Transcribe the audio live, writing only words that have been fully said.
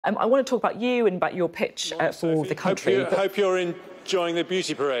I want to talk about you and about your pitch for the country. Hope you're enjoying the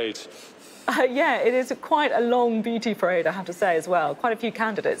beauty parade. Yeah, it is quite a long beauty parade, I have to say, as well. Quite a few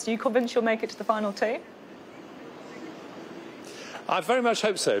candidates. Are you convinced you'll make it to the final two? I very much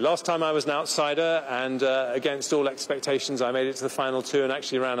hope so. Last time I was an outsider, and against all expectations, I made it to the final two and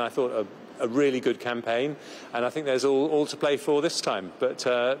actually ran, I thought, a really good campaign. And I think there's all to play for this time. But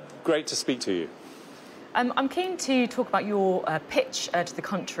great to speak to you. I'm keen to talk about your pitch to the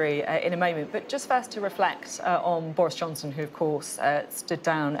country in a moment, but just first to reflect on Boris Johnson, who, of course, stood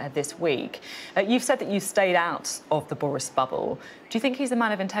down this week. You've said that you stayed out of the Boris bubble. Do you think he's a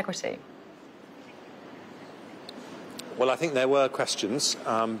man of integrity? Well, I think there were questions,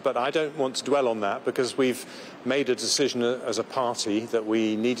 but I don't want to dwell on that because we've made a decision as a party that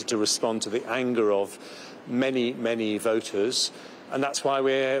we needed to respond to the anger of many, many voters. And that's why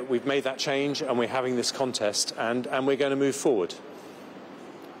we've made that change and we're having this contest and we're going to move forward.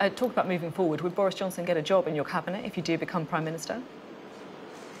 Talk about moving forward. Would Boris Johnson get a job in your cabinet if you do become Prime Minister?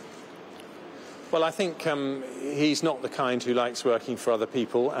 Well, I think he's not the kind who likes working for other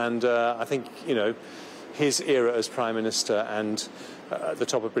people. And I think, you know, his era as Prime Minister and at the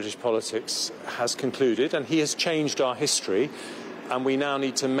top of British politics has concluded and he has changed our history. And we now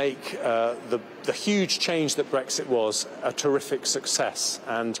need to make the huge change that Brexit was a terrific success.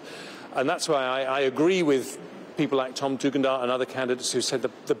 And that's why I agree with people like Tom Tugendhat and other candidates who said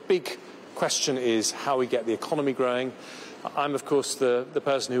the big question is how we get the economy growing. I'm, of course, the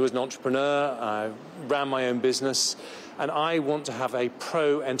person who was an entrepreneur. I ran my own business. And I want to have a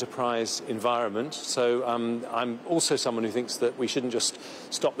pro-enterprise environment. So I'm also someone who thinks that we shouldn't just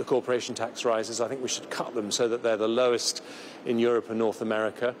stop the corporation tax rises. I think we should cut them so that they're the lowest in Europe and North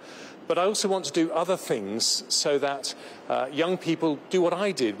America. But I also want to do other things so that young people do what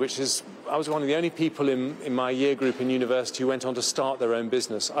I did, which is I was one of the only people in my year group in university who went on to start their own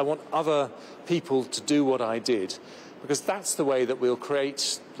business. I want other people to do what I did, because that's the way that we'll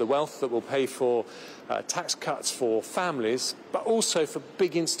create the wealth that will pay for tax cuts for families, but also for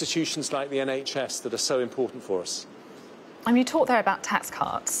big institutions like the NHS that are so important for us. You talked there about tax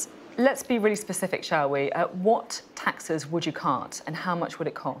cuts. Let's be really specific, shall we? What taxes would you cut and how much would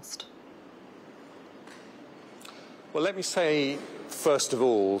it cost? Well, let me say, first of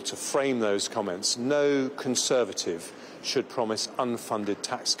all, to frame those comments, no Conservative should promise unfunded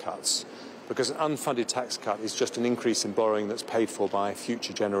tax cuts, because an unfunded tax cut is just an increase in borrowing that's paid for by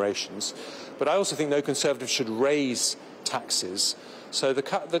future generations. But I also think no Conservative should raise taxes. So the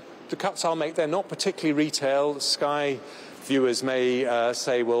cuts I'll make, they're not particularly retail. Sky viewers may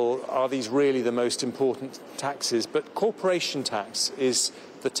say, well, are these really the most important taxes? But corporation tax is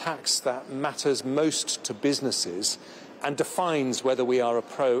the tax that matters most to businesses and defines whether we are a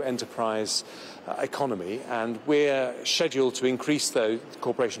pro-enterprise economy. And we're scheduled to increase the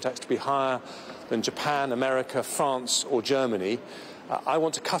corporation tax to be higher than Japan, America, France or Germany. I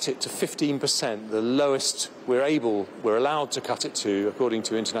want to cut it to 15%, the lowest we're allowed to cut it to according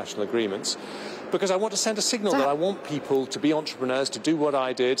to international agreements, because I want to send a signal that I want people to be entrepreneurs, to do what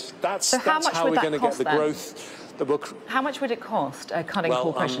I did. That's how we're going to get the growth that will... How much would it cost, cutting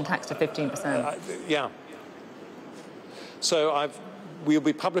corporation tax to 15%? Yeah. So we'll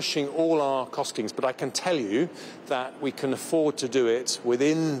be publishing all our costings, but I can tell you that we can afford to do it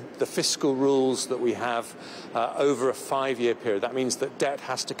within the fiscal rules that we have over a 5-year period. That means that debt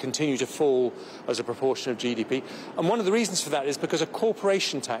has to continue to fall as a proportion of GDP. And one of the reasons for that is because a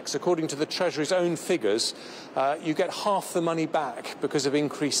corporation tax, according to the Treasury's own figures, you get half the money back because of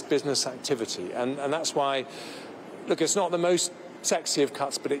increased business activity. And that's why, look, it's not the most sexy of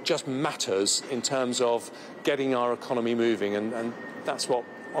cuts, but it just matters in terms of getting our economy moving, and that's what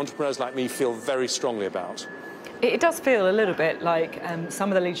entrepreneurs like me feel very strongly about. It does feel a little bit like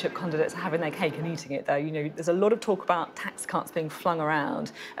some of the leadership candidates are having their cake and eating it, though. You know, there's a lot of talk about tax cuts being flung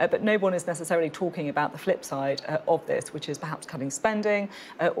around, but no one is necessarily talking about the flip side of this, which is perhaps cutting spending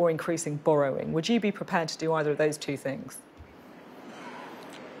or increasing borrowing. Would you be prepared to do either of those two things?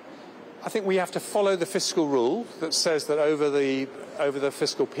 I think we have to follow the fiscal rule that says that over the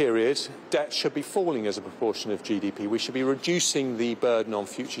fiscal period, debt should be falling as a proportion of GDP. We should be reducing the burden on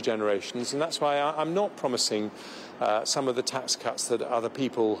future generations, and that's why I'm not promising some of the tax cuts that other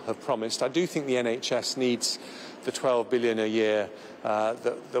people have promised. I do think the NHS needs the 12 billion a year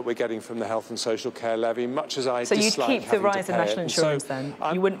that we're getting from the health and social care levy, much as I dislike having to pay it. So you'd keep the rise in national insurance then?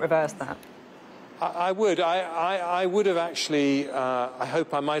 You wouldn't reverse that? I would. I would have actually, I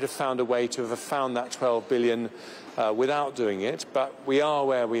hope I might have found a way to have found that 12 billion without doing it, but we are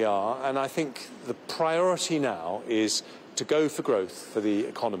where we are, and I think the priority now is to go for growth for the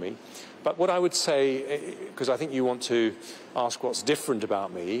economy, But what I would say, because I think you want to ask what's different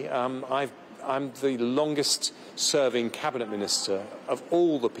about me, I'm the longest serving cabinet minister of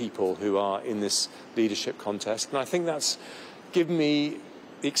all the people who are in this leadership contest, and I think that's given me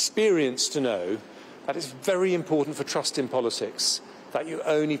the experience to know that it's very important for trust in politics that you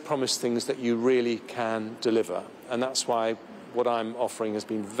only promise things that you really can deliver, and that's why what I'm offering has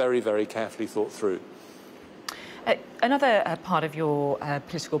been very, very carefully thought through. Another part of your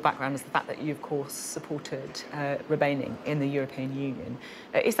political background is the fact that you, of course, supported remaining in the European Union.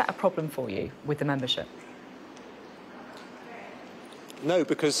 Is that a problem for you with the membership? No,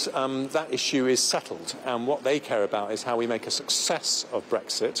 because that issue is settled, and what they care about is how we make a success of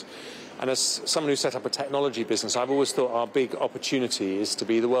Brexit. And as someone who set up a technology business, I've always thought our big opportunity is to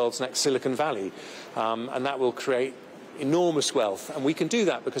be the world's next Silicon Valley, and that will create enormous wealth. And we can do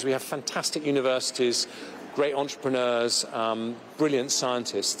that because we have fantastic universities, great entrepreneurs, brilliant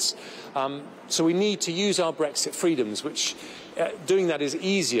scientists. So we need to use our Brexit freedoms, which doing that is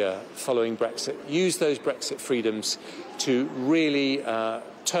easier following Brexit. Use those Brexit freedoms to really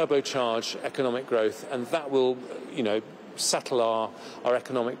turbocharge economic growth, and that will, you know, settle our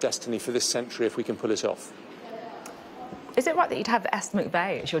economic destiny for this century if we can pull it off. Is it right that you'd have Esther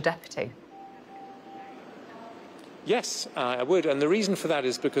McVey as your deputy? Yes, I would, and the reason for that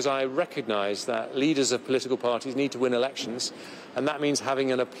is because I recognise that leaders of political parties need to win elections, and that means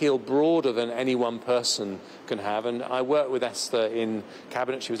having an appeal broader than any one person can have. And I worked with Esther in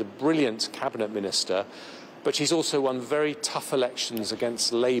cabinet. She was a brilliant cabinet minister, but she's also won very tough elections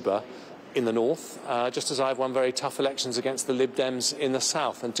against Labour in the north, just as I've won very tough elections against the Lib Dems in the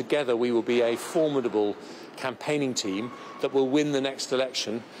south, and together we will be a formidable campaigning team that will win the next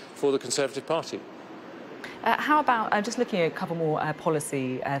election for the Conservative Party. How about just looking at a couple more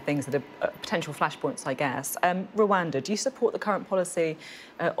policy things that are potential flashpoints, I guess. Rwanda, do you support the current policy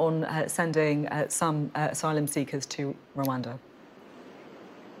on sending some asylum seekers to Rwanda?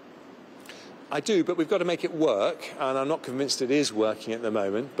 I do, but we've got to make it work, and I'm not convinced it is working at the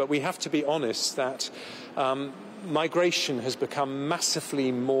moment. But we have to be honest that migration has become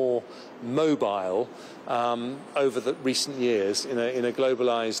massively more mobile over the recent years in a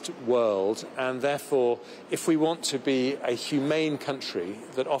globalised world, and therefore, if we want to be a humane country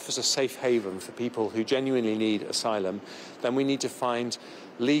that offers a safe haven for people who genuinely need asylum, then we need to find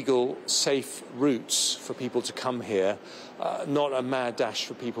legal, safe routes for people to come here, not a mad dash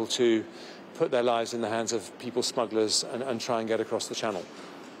for people to put their lives in the hands of people smugglers and try and get across the channel.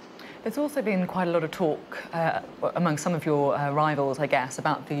 There's also been quite a lot of talk among some of your rivals, I guess,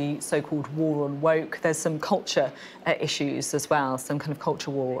 about the so-called war on woke. There's some culture issues as well, some kind of culture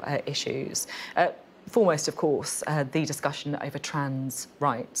war issues. Foremost, of course, the discussion over trans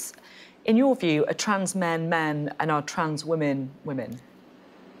rights. In your view, are trans men men and are trans women women?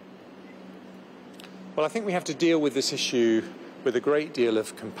 Well, I think we have to deal with this issue with a great deal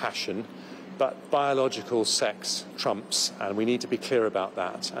of compassion. But biological sex trumps, and we need to be clear about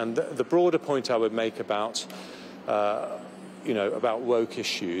that. And the broader point I would make about, about woke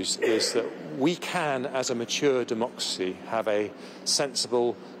issues is that we can, as a mature democracy, have a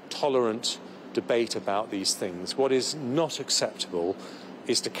sensible, tolerant debate about these things. What is not acceptable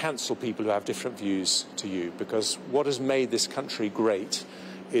is to cancel people who have different views to you, because what has made this country great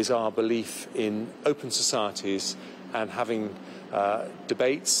is our belief in open societies and having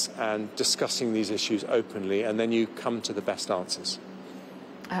debates and discussing these issues openly, and then you come to the best answers.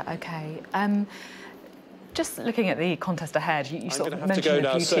 OK. Just looking at the contest ahead, you sort of mentioned I'm going to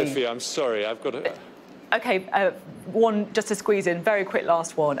have to go now, beauty. Sophie. I'm sorry. I've got to... OK, one, just to squeeze in, very quick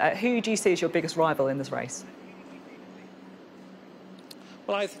last one. Who do you see as your biggest rival in this race?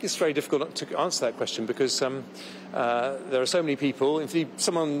 Well, I think it's very difficult to answer that question because there are so many people. Indeed,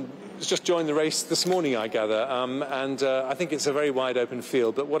 someone has just joined the race this morning, I gather, and I think it's a very wide open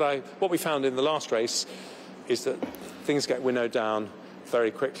field. But what we found in the last race is that things get winnowed down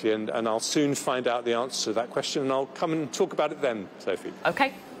very quickly, and I'll soon find out the answer to that question, and I'll come and talk about it then, Sophie.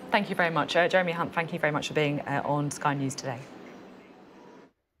 OK, thank you very much. Jeremy Hunt, thank you very much for being on Sky News today.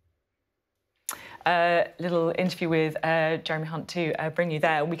 Little interview with Jeremy Hunt to bring you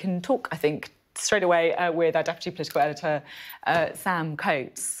there. We can talk, I think, straight away with our Deputy Political Editor, Sam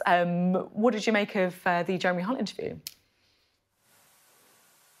Coates. What did you make of the Jeremy Hunt interview?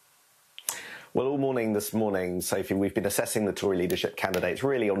 Well, all morning this morning, Sophie, we've been assessing the Tory leadership candidates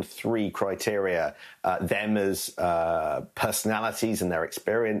really on three criteria. Them as personalities and their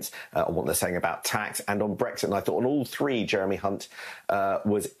experience, on what they're saying about tax and on Brexit. And I thought on all three, Jeremy Hunt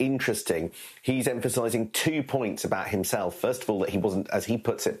was interesting. He's emphasising 2 points about himself. First of all, that he wasn't, as he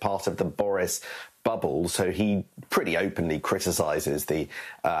puts it, part of the Boris bubble, so he pretty openly criticises the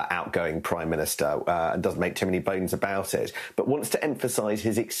outgoing Prime Minister and doesn't make too many bones about it, but wants to emphasise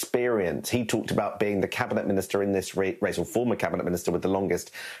his experience. He talked about being the cabinet minister in this race, or former cabinet minister with the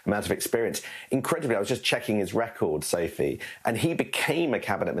longest amount of experience. Incredibly, I was just checking his record, Sophie, and he became a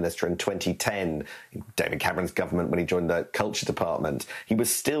cabinet minister in 2010, David Cameron's government, when he joined the culture department. He was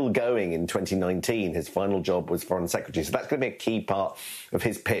still going in 2019. His final job was foreign secretary, so that's going to be a key part of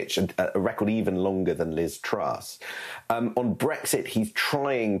his pitch, and a record even longer than Liz Truss. On Brexit, he's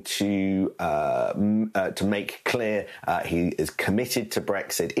trying to make clear he is committed to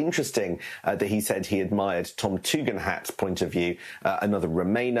Brexit. Interesting that he said he admired Tom Tugendhat's point of view, another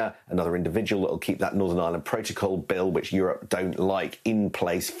Remainer, another individual that will keep that Northern Ireland Protocol bill, which Europe don't like, in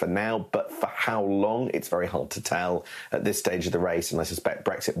place for now. But for how long, it's very hard to tell at this stage of the race, and I suspect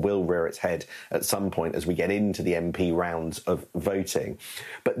Brexit will rear its head at some point as we get into the MP rounds of voting.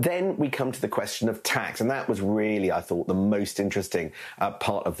 But then we come to the question of tax, and that was really, I thought, the most interesting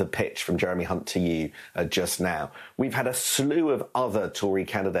part of the pitch from Jeremy Hunt to you just now. We've had a slew of other Tory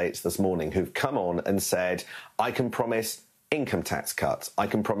candidates this morning who've come on and said, I can promise income tax cuts, I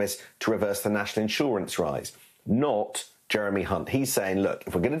can promise to reverse the national insurance rise. Not Jeremy Hunt. He's saying, look,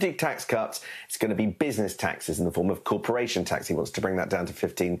 if we're going to do tax cuts, it's going to be business taxes in the form of corporation tax. He wants to bring that down to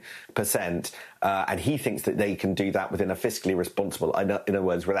 15%. And he thinks that they can do that within a fiscally responsible, in other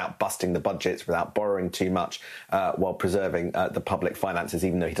words, without busting the budgets, without borrowing too much, while preserving the public finances,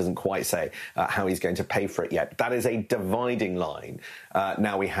 even though he doesn't quite say how he's going to pay for it yet. That is a dividing line.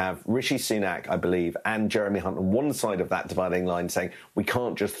 Now we have Rishi Sunak, I believe, and Jeremy Hunt on one side of that dividing line saying we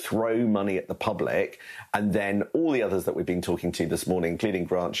can't just throw money at the public, and then all the others that we've been talking to this morning, including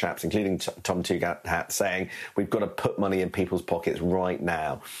Grant Shapps, including Tom Tugendhat, saying we've got to put money in people's pockets right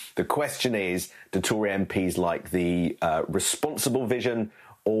now. The question is, do Tory MPs like the responsible vision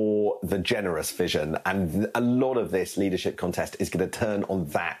or the generous vision? And a lot of this leadership contest is going to turn on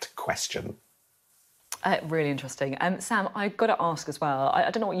that question. Really interesting. Sam, I've got to ask as well,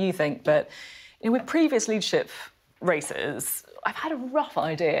 I don't know what you think, but with previous leadership races, I've had a rough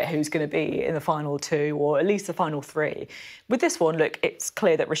idea who's going to be in the final two, or at least the final three. With this one, look, it's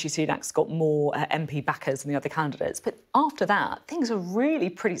clear that Rishi Sunak's got more MP backers than the other candidates. But after that, things are really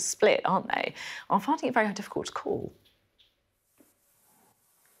pretty split, aren't they? I'm finding it very difficult to call.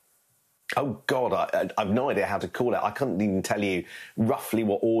 Oh, God, I've no idea how to call it. I couldn't even tell you roughly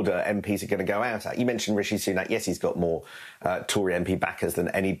what order MPs are going to go out at. You mentioned Rishi Sunak. Yes, he's got more Tory MP backers than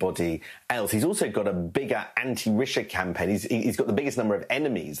anybody else. He's also got a bigger anti-Rishi campaign. He's got the biggest number of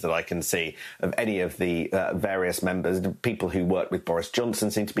enemies that I can see of any of the various members. The people who worked with Boris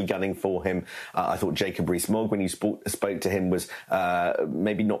Johnson seem to be gunning for him. I thought Jacob Rees-Mogg, when you spoke to him, was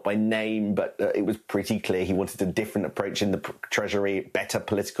maybe not by name, but it was pretty clear he wanted a different approach in the Treasury, better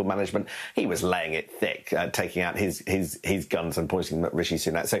political management. He was laying it thick, taking out his guns and pointing them at Rishi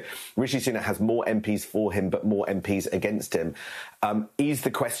Sunak. So Rishi Sunak has more MPs for him, but more MPs against him. Is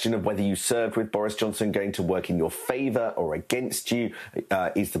the question of whether you served with Boris Johnson going to work in your favour or against you?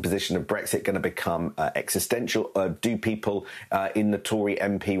 Is the position of Brexit going to become existential? Do people in the Tory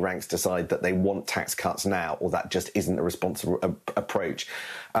MP ranks decide that they want tax cuts now, or that just isn't a responsible approach?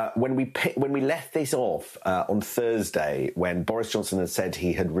 When we left this off on Thursday, when Boris Johnson had said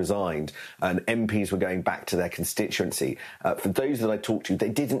he had resigned and MPs were going back to their constituency, for those that I talked to, they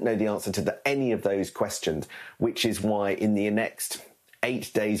didn't know the answer to any of those questions, which is why in the next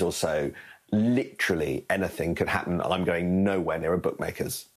 8 days or so, literally anything could happen. I'm going nowhere near a bookmaker's.